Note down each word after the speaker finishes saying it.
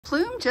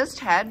Plume just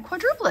had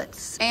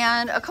quadruplets,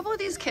 and a couple of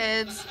these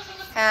kids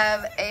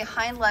have a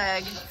hind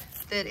leg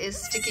that is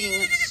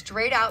sticking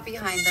straight out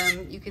behind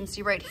them. You can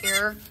see right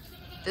here,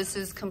 this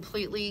is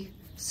completely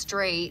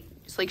straight.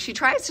 It's like she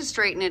tries to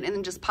straighten it and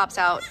then just pops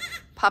out,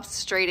 pops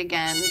straight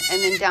again.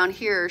 And then down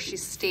here,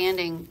 she's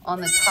standing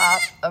on the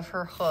top of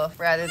her hoof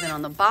rather than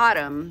on the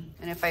bottom.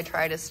 And if I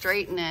try to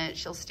straighten it,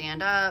 she'll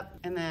stand up,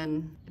 and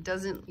then it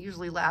doesn't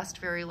usually last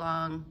very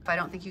long. I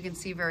don't think you can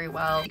see very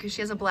well because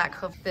she has a black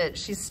hoof that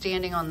she's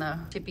standing on the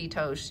tippy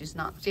toes. She's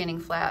not standing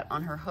flat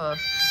on her hoof.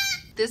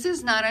 This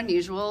is not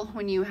unusual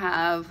when you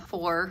have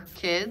 4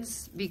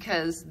 kids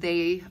because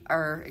they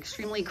are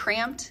extremely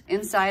cramped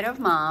inside of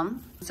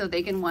mom. So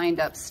they can wind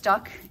up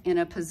stuck in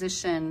a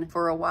position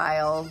for a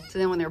while. So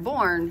then when they're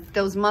born,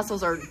 those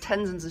muscles or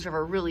tendons and stuff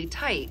are really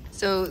tight.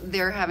 So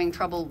they're having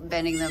trouble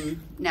bending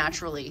them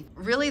naturally.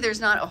 Really,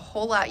 there's not a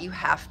whole lot you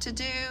have to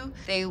do.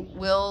 They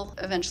will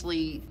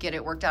eventually get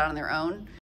it worked out on their own.